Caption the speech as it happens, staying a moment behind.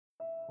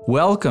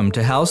Welcome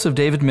to House of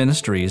David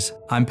Ministries.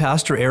 I'm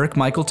Pastor Eric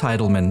Michael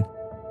Titleman.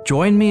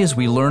 Join me as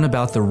we learn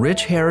about the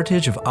rich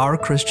heritage of our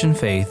Christian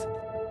faith.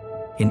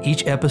 In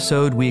each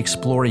episode, we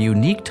explore a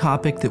unique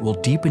topic that will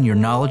deepen your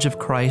knowledge of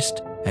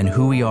Christ and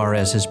who we are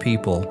as His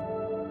people.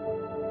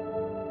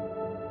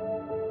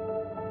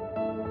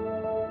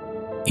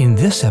 In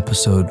this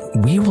episode,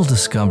 we will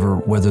discover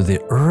whether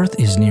the earth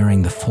is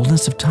nearing the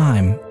fullness of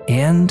time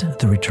and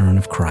the return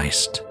of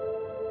Christ.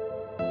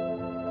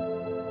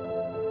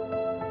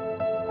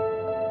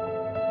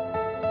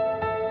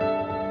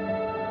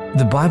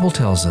 The Bible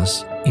tells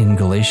us in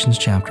Galatians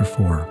chapter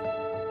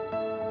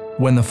 4,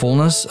 when the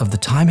fullness of the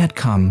time had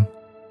come,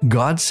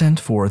 God sent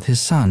forth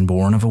His Son,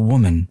 born of a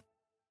woman,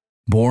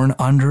 born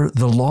under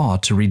the law,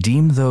 to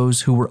redeem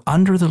those who were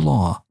under the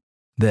law,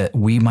 that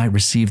we might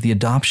receive the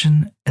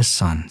adoption as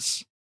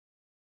sons.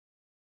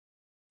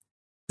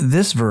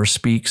 This verse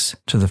speaks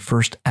to the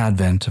first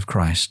advent of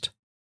Christ,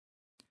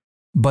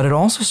 but it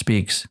also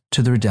speaks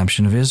to the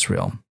redemption of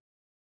Israel.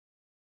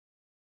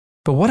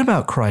 But what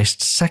about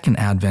Christ's second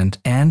advent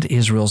and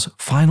Israel's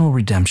final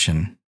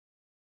redemption?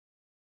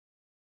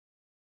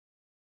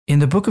 In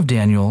the book of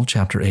Daniel,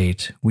 chapter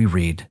 8, we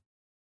read,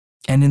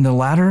 "And in the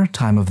latter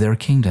time of their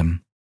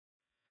kingdom,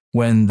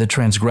 when the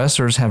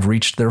transgressors have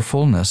reached their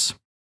fullness,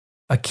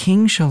 a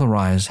king shall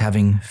arise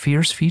having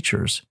fierce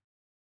features,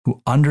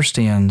 who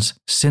understands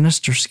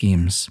sinister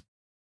schemes.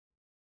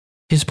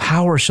 His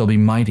power shall be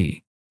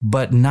mighty,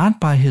 but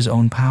not by his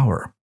own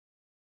power.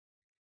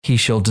 He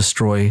shall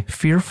destroy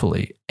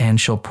fearfully, and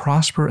shall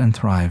prosper and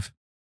thrive.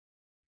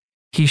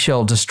 He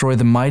shall destroy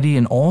the mighty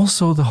and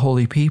also the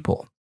holy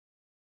people.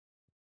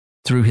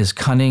 Through his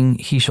cunning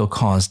he shall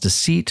cause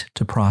deceit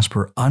to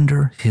prosper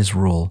under his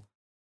rule,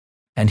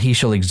 and he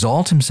shall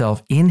exalt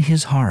himself in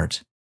his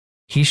heart.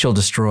 He shall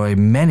destroy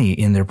many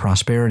in their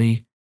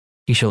prosperity.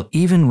 He shall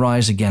even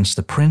rise against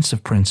the Prince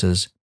of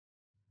Princes,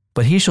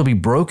 but he shall be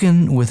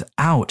broken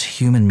without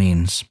human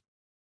means.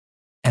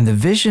 And the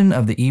vision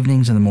of the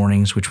evenings and the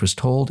mornings which was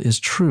told is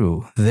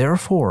true.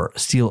 Therefore,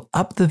 seal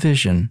up the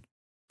vision,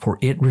 for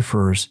it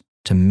refers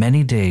to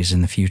many days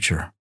in the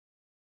future."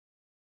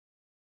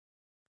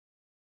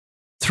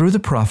 Through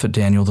the prophet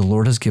Daniel, the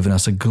Lord has given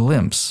us a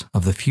glimpse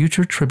of the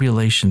future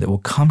tribulation that will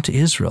come to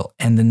Israel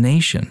and the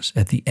nations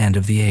at the end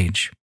of the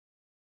age.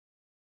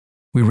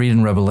 We read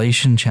in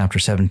Revelation chapter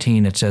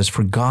 17, it says,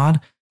 "For God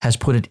has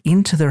put it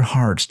into their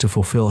hearts to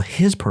fulfill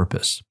His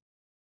purpose,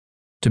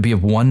 to be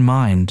of one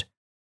mind,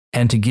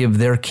 and to give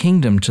their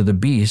kingdom to the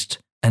beast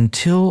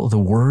until the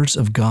words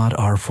of God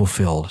are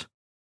fulfilled."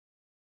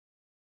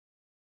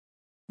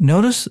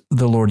 Notice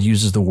the Lord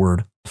uses the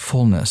word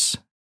fullness,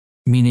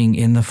 meaning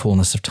in the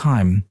fullness of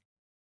time.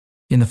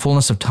 In the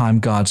fullness of time,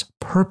 God's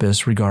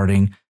purpose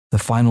regarding the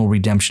final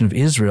redemption of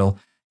Israel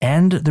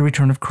and the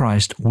return of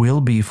Christ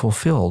will be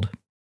fulfilled.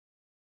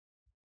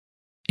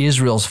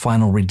 Israel's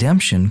final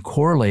redemption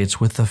correlates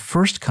with the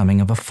first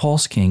coming of a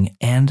false king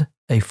and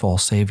a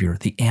false savior,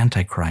 the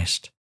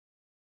Antichrist.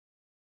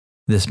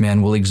 This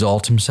man will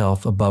exalt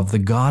himself above the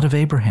God of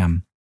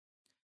Abraham,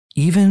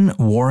 even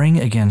warring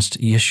against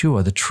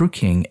Yeshua, the true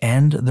king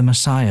and the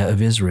Messiah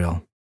of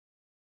Israel.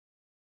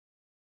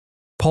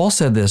 Paul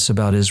said this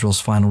about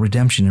Israel's final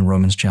redemption in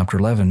Romans chapter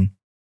 11,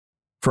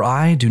 "For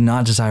I do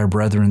not desire,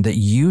 brethren, that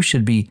you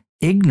should be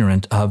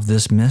ignorant of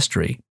this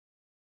mystery,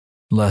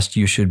 lest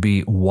you should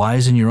be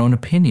wise in your own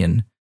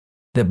opinion,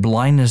 that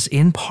blindness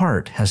in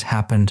part has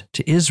happened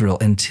to Israel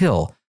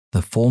until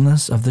the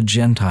fullness of the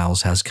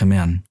Gentiles has come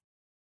in."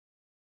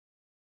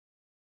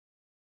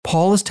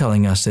 Paul is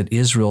telling us that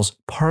Israel's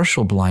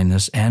partial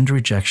blindness and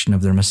rejection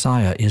of their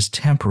Messiah is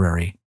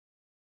temporary,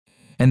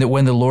 and that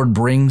when the Lord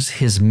brings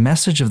His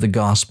message of the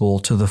gospel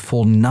to the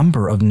full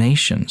number of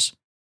nations,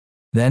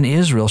 then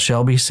Israel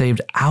shall be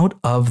saved out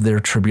of their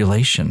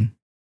tribulation.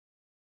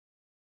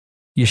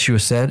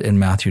 Yeshua said in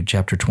Matthew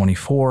chapter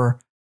 24,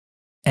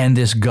 "And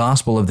this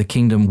gospel of the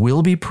kingdom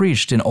will be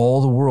preached in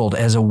all the world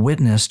as a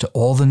witness to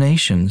all the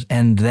nations,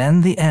 and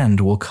then the end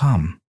will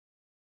come."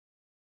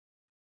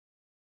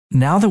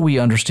 Now that we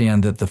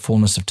understand that the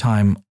fullness of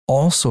time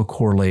also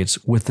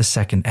correlates with the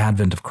second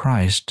advent of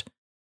Christ,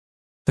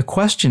 the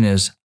question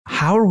is,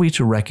 how are we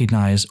to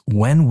recognize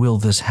when will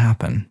this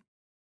happen?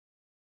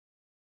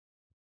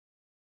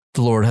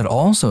 The Lord had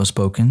also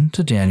spoken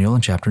to Daniel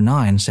in chapter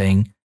 9,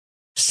 saying,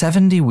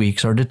 70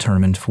 weeks are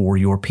determined for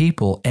your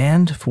people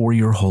and for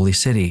your holy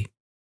city,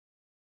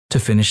 to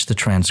finish the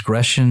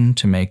transgression,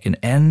 to make an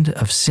end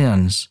of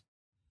sins,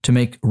 to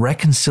make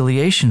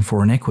reconciliation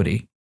for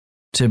iniquity,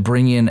 to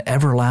bring in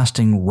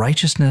everlasting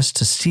righteousness,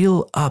 to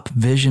seal up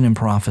vision and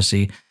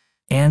prophecy,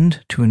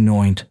 and to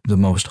anoint the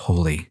most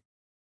holy.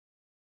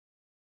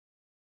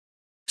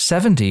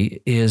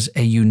 70 is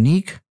a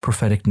unique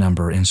prophetic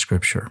number in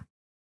Scripture.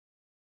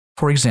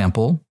 For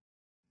example,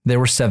 there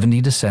were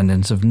 70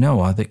 descendants of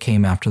Noah that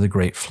came after the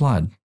great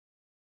flood.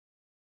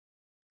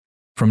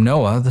 From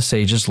Noah, the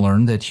sages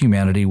learned that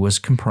humanity was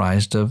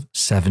comprised of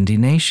 70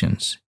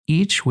 nations,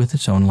 each with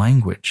its own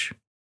language.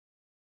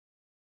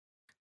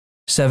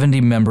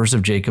 70 members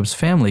of Jacob's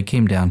family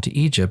came down to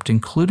Egypt,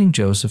 including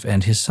Joseph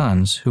and his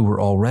sons, who were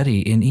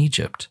already in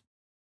Egypt.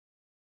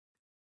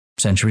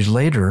 Centuries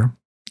later,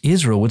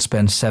 Israel would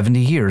spend 70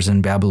 years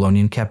in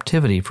Babylonian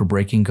captivity for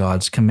breaking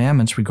God's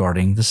commandments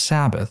regarding the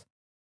Sabbath,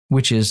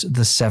 which is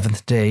the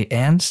seventh day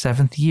and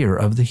seventh year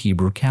of the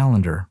Hebrew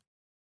calendar.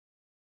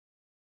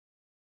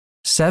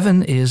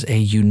 7 is a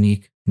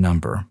unique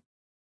number.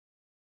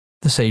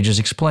 The sages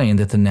explain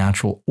that the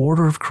natural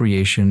order of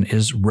creation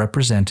is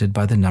represented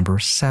by the number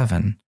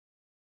 7.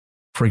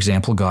 For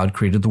example, God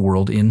created the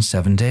world in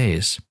 7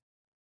 days.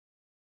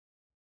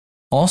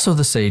 Also,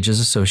 the sages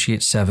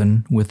associate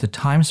 7 with the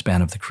time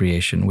span of the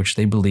creation, which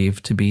they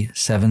believe to be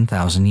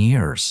 7,000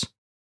 years.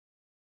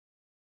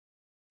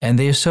 And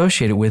they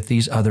associate it with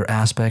these other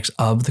aspects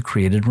of the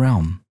created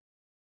realm: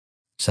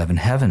 7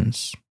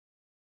 heavens,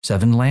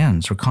 7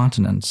 lands or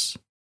continents,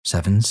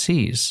 7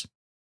 seas,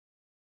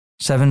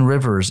 7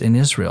 rivers in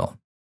Israel,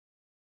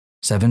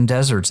 7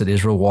 deserts that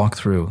Israel walked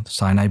through,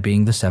 Sinai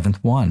being the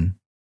 7th one,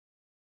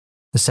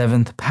 the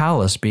 7th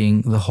palace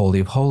being the Holy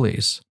of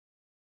Holies,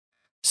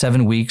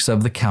 7 weeks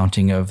of the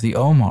counting of the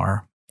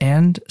Omer,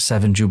 and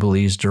 7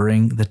 jubilees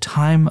during the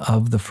time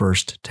of the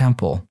first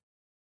temple.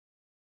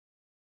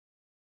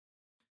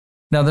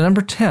 Now, the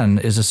number 10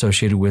 is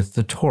associated with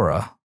the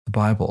Torah, the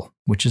Bible,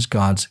 which is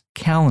God's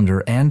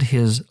calendar and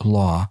His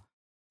law,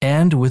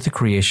 and with the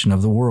creation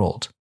of the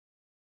world.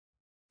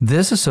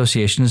 This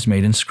association is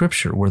made in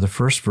Scripture, where the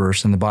first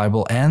verse in the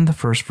Bible and the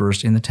first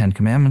verse in the Ten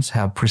Commandments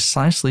have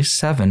precisely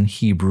 7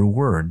 Hebrew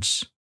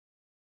words.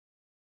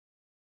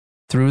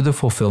 Through the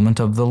fulfillment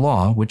of the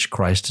law, which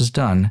Christ has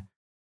done,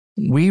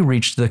 we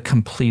reach the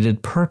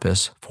completed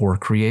purpose for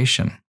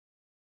creation.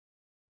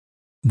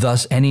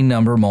 Thus, any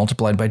number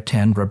multiplied by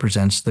 10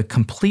 represents the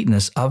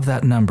completeness of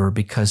that number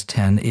because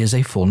 10 is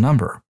a full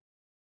number.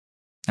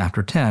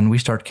 After 10, we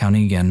start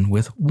counting again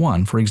with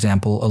 1. For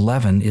example,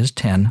 11 is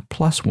 10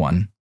 plus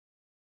 1.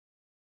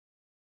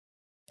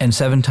 And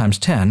 7 times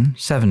 10,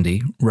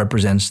 70,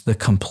 represents the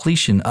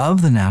completion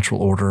of the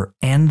natural order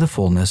and the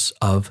fullness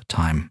of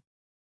time.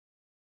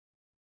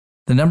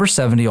 The number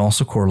 70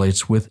 also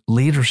correlates with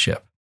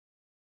leadership.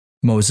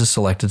 Moses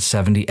selected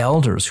 70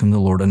 elders whom the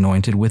Lord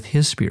anointed with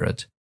His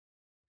Spirit.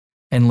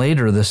 And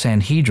later, the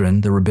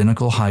Sanhedrin, the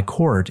rabbinical high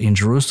court in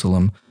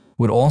Jerusalem,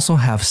 would also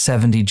have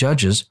 70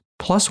 judges,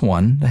 plus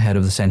 1, the head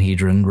of the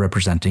Sanhedrin,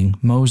 representing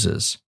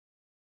Moses.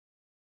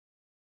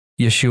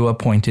 Yeshua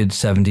appointed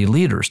 70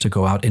 leaders to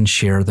go out and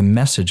share the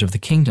message of the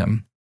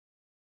kingdom.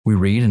 We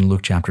read in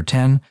Luke chapter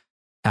 10,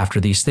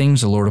 "After these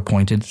things the Lord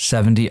appointed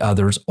 70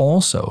 others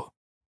also,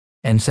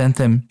 and sent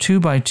them 2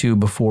 by 2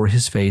 before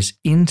His face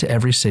into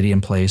every city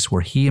and place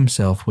where He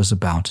Himself was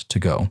about to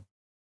go."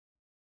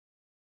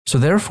 So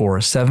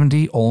therefore,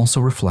 70 also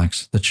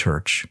reflects the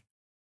church,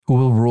 who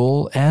will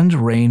rule and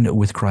reign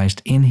with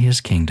Christ in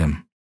His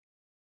kingdom.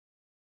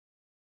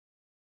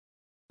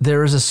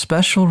 There is a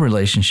special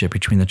relationship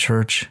between the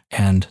church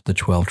and the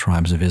 12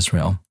 tribes of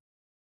Israel.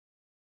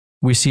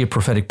 We see a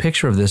prophetic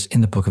picture of this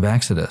in the book of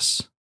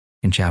Exodus.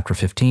 In chapter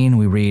 15,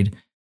 we read,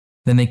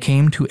 "Then they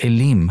came to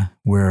Elim,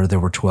 where there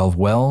were 12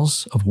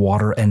 wells of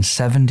water and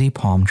 70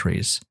 palm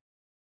trees.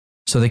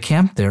 So they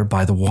camped there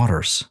by the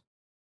waters."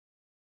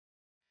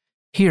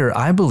 Here,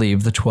 I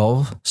believe the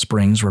 12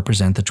 springs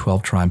represent the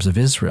 12 tribes of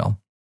Israel,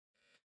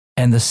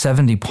 and the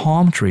 70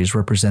 palm trees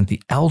represent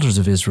the elders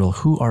of Israel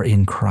who are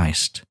in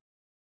Christ.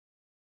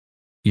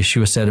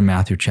 Yeshua said in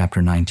Matthew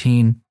chapter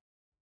 19,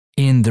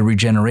 "In the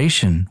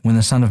regeneration, when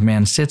the Son of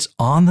Man sits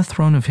on the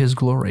throne of His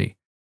glory,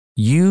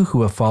 you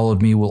who have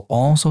followed me will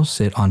also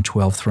sit on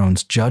 12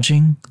 thrones,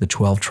 judging the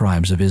 12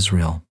 tribes of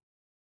Israel."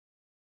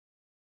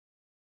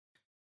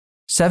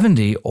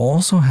 70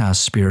 also has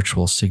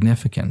spiritual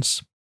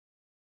significance.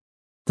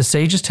 The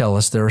sages tell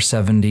us there are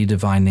 70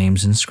 divine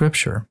names in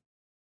Scripture,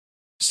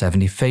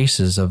 70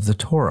 faces of the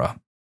Torah,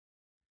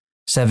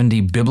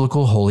 70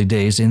 biblical holy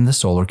days in the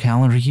solar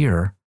calendar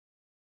year,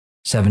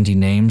 70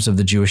 names of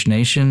the Jewish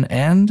nation,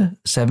 and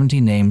 70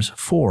 names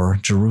for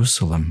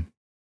Jerusalem.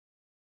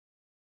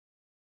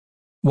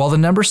 While the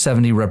number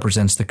 70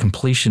 represents the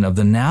completion of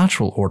the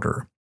natural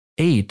order,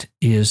 8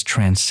 is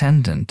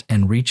transcendent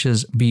and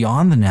reaches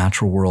beyond the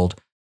natural world,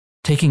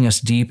 taking us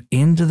deep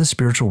into the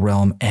spiritual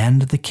realm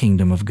and the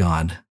kingdom of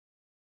God.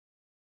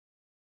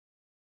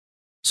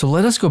 So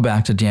let us go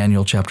back to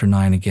Daniel chapter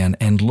 9 again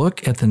and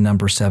look at the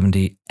number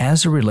 70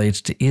 as it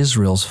relates to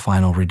Israel's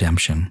final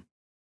redemption.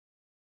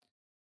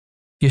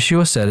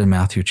 Yeshua said in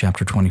Matthew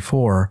chapter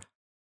 24,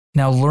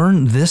 "Now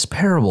learn this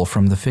parable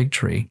from the fig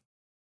tree.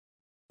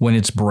 When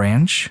its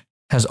branch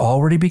has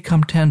already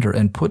become tender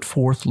and put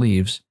forth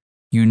leaves,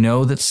 you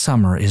know that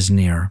summer is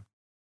near.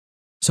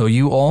 So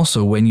you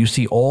also, when you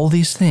see all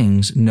these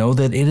things, know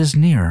that it is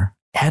near,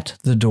 at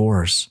the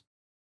doors.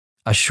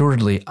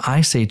 Assuredly,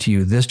 I say to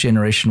you, this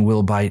generation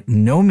will by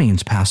no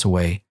means pass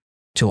away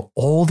till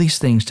all these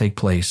things take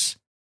place.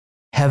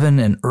 Heaven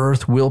and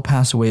earth will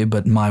pass away,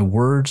 but my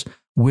words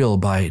will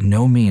by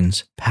no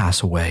means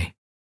pass away."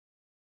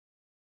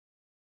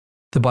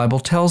 The Bible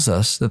tells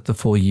us that the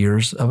full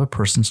years of a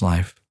person's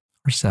life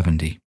are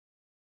 70.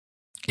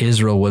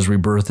 Israel was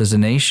rebirthed as a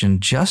nation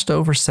just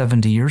over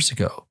 70 years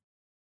ago,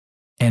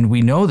 and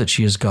we know that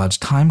she is God's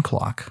time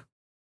clock.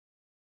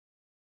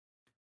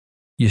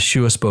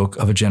 Yeshua spoke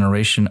of a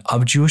generation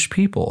of Jewish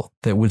people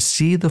that would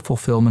see the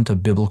fulfillment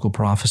of biblical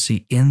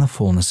prophecy in the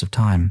fullness of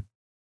time.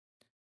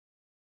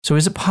 So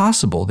is it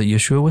possible that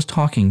Yeshua was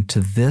talking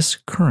to this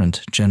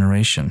current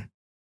generation?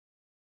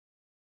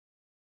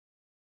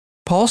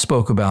 Paul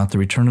spoke about the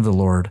return of the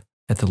Lord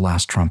at the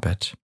last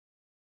trumpet.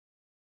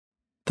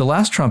 The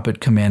last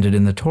trumpet commanded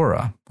in the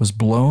Torah was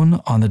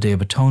blown on the Day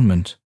of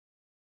Atonement,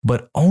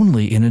 but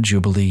only in a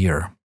Jubilee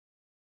year.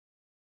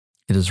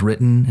 It is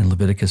written in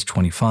Leviticus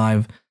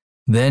 25,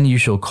 "Then you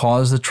shall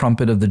cause the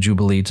trumpet of the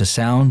Jubilee to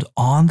sound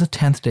on the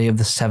 10th day of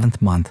the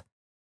 7th month.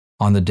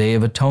 On the Day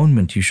of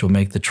Atonement you shall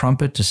make the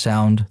trumpet to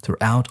sound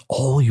throughout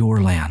all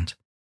your land."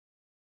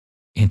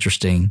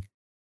 Interesting,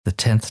 the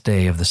 10th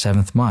day of the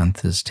 7th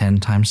month is 10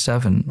 times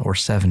 7, or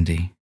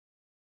 70.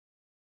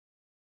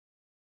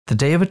 The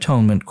Day of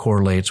Atonement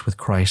correlates with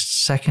Christ's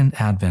second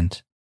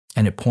advent,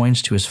 and it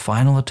points to his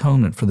final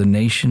atonement for the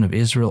nation of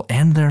Israel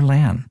and their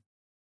land.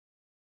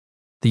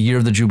 The year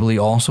of the Jubilee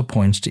also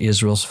points to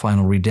Israel's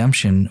final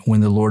redemption when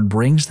the Lord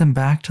brings them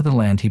back to the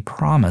land he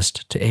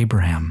promised to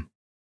Abraham.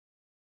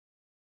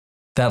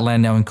 That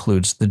land now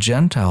includes the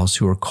Gentiles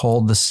who are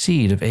called the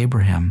seed of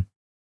Abraham.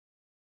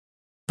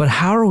 But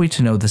how are we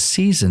to know the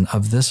season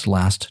of this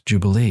last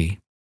Jubilee?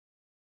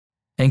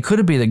 And could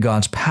it be that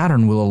God's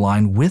pattern will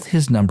align with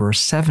his number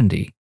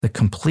 70, the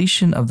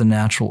completion of the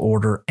natural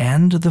order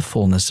and the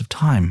fullness of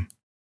time?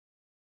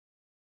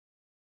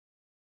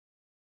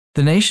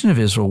 The nation of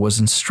Israel was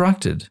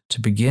instructed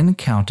to begin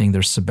counting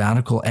their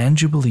sabbatical and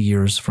Jubilee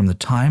years from the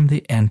time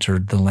they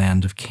entered the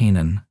land of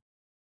Canaan.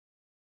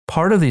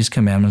 Part of these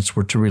commandments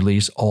were to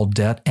release all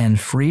debt and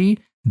free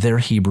their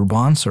Hebrew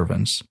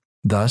bondservants.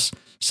 Thus,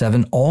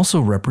 7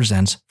 also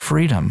represents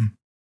freedom.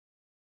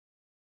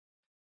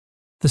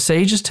 The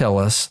sages tell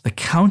us the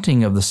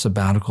counting of the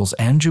sabbaticals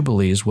and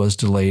jubilees was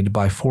delayed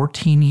by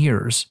 14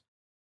 years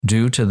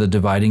due to the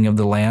dividing of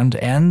the land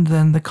and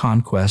then the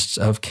conquests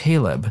of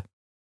Caleb.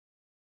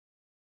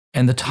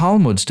 And the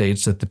Talmud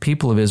states that the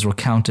people of Israel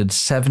counted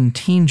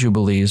 17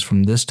 jubilees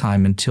from this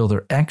time until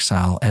their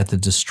exile at the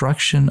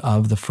destruction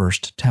of the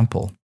first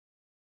temple.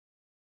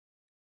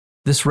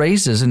 This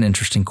raises an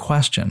interesting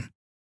question.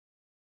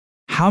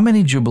 How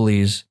many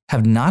jubilees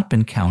have not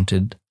been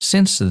counted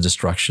since the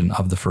destruction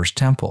of the first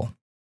temple?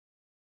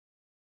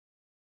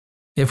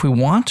 If we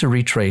want to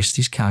retrace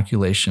these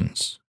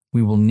calculations,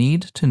 we will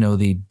need to know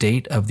the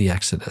date of the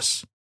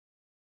Exodus.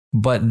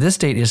 But this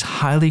date is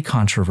highly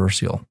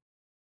controversial.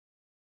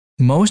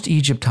 Most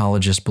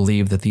Egyptologists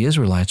believe that the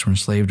Israelites were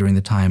enslaved during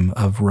the time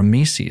of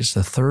Ramesses,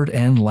 the third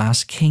and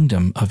last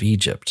kingdom of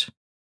Egypt.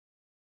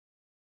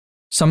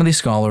 Some of these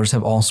scholars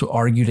have also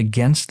argued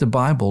against the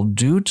Bible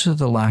due to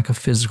the lack of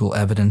physical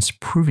evidence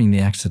proving the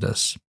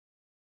Exodus.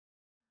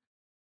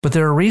 But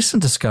there are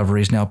recent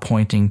discoveries now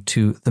pointing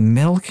to the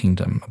Middle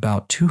Kingdom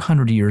about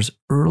 200 years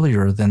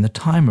earlier than the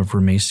time of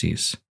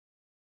Ramesses.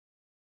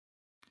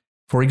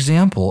 For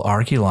example,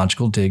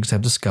 archaeological digs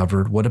have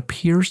discovered what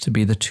appears to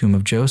be the tomb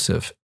of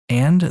Joseph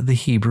and the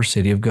Hebrew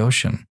city of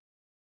Goshen.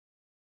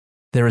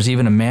 There is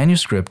even a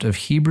manuscript of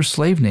Hebrew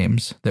slave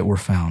names that were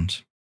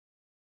found.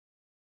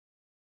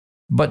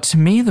 But to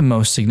me, the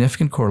most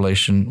significant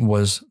correlation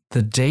was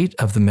the date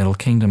of the Middle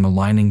Kingdom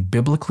aligning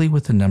biblically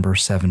with the number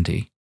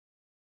 70.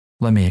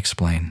 Let me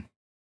explain.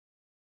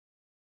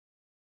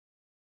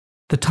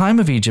 The time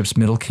of Egypt's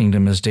Middle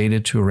Kingdom is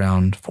dated to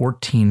around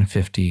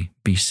 1450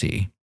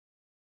 BC.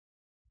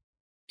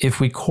 If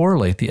we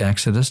correlate the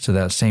Exodus to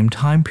that same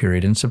time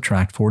period and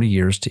subtract 40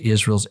 years to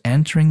Israel's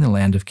entering the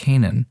land of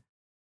Canaan,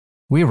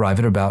 we arrive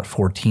at about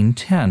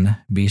 1410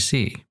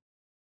 BC.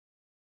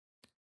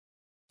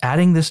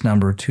 Adding this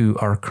number to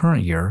our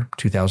current year,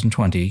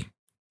 2020,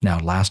 now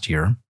last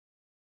year,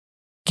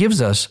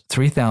 gives us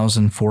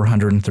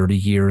 3,430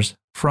 years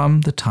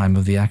from the time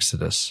of the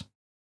Exodus.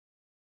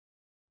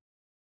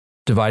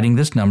 Dividing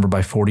this number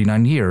by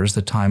 49 years,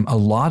 the time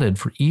allotted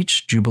for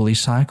each Jubilee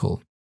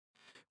cycle,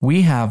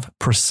 we have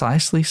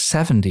precisely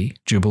 70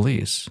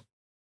 Jubilees.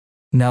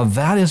 Now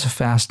that is a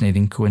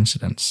fascinating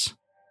coincidence.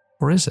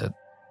 Or is it?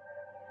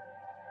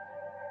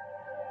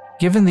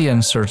 Given the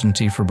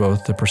uncertainty for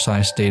both the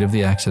precise date of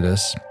the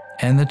Exodus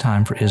and the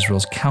time for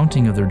Israel's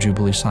counting of their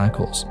Jubilee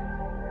cycles,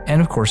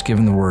 and of course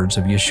given the words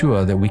of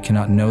Yeshua that we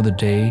cannot know the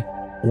day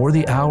or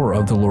the hour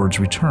of the Lord's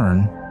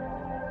return,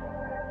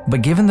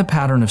 but given the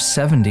pattern of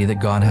 70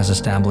 that God has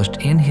established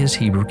in his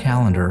Hebrew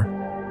calendar,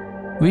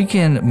 we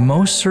can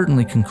most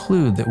certainly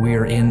conclude that we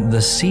are in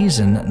the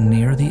season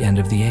near the end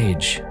of the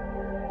age.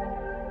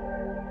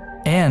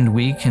 And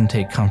we can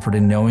take comfort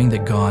in knowing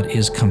that God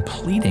is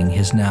completing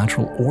his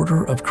natural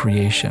order of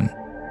creation,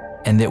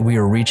 and that we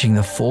are reaching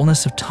the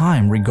fullness of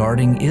time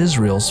regarding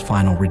Israel's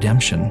final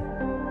redemption.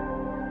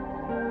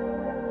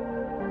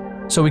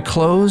 So we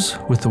close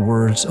with the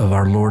words of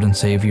our Lord and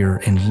Savior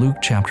in Luke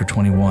chapter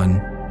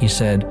 21. He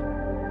said,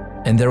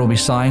 And there will be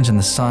signs in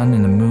the sun,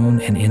 in the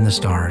moon, and in the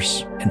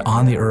stars, and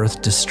on the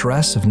earth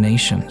distress of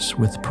nations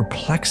with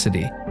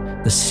perplexity,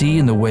 the sea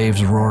and the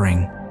waves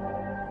roaring,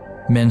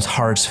 men's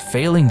hearts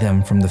failing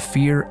them from the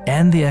fear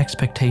and the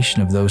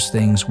expectation of those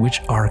things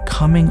which are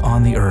coming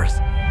on the earth.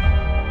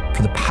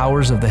 For the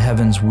powers of the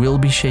heavens will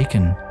be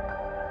shaken.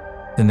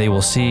 Then they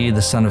will see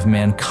the Son of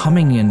Man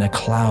coming in a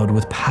cloud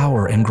with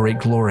power and great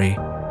glory.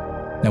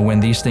 Now when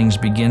these things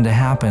begin to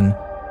happen,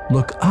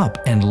 look up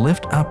and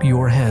lift up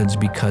your heads,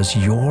 because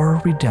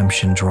your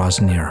redemption draws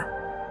near.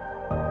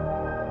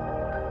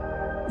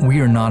 We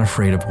are not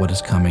afraid of what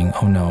is coming.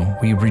 Oh no,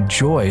 we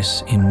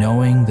rejoice in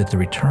knowing that the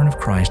return of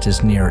Christ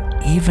is near,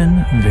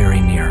 even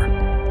very near.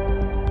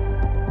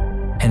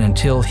 And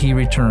until he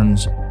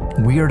returns,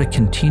 we are to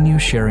continue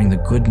sharing the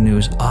good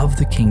news of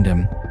the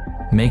kingdom,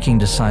 making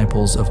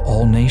disciples of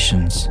all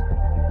nations.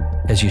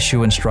 As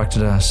Yeshua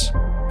instructed us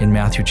in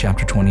Matthew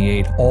chapter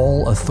 28,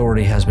 all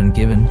authority has been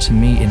given to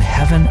me in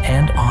heaven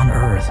and on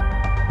earth.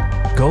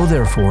 Go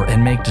therefore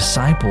and make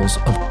disciples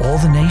of all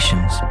the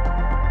nations,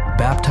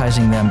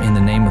 baptizing them in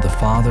the name of the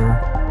Father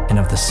and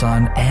of the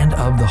Son and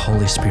of the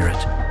Holy Spirit,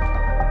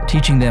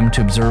 teaching them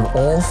to observe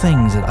all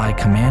things that I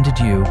commanded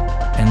you,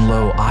 and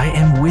lo, I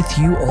am with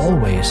you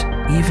always,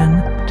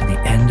 even to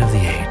the end of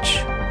the age.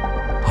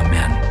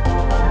 Amen.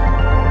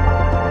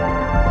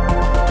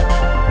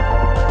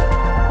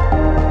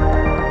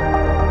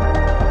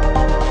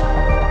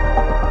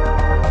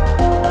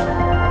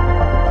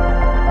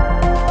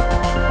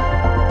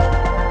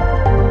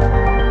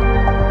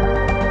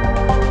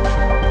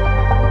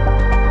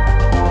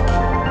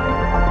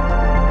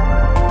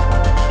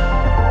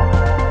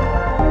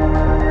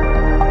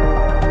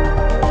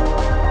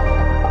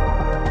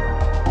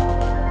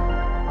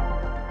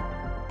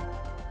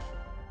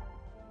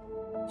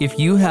 If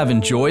you have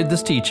enjoyed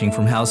this teaching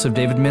from House of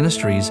David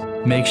Ministries,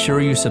 make sure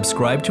you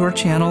subscribe to our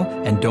channel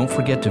and don't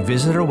forget to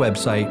visit our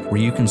website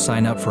where you can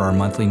sign up for our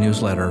monthly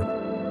newsletter.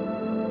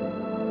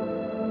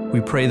 We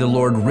pray the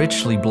Lord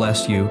richly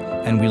bless you,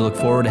 and we look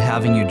forward to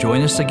having you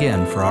join us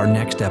again for our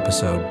next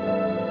episode.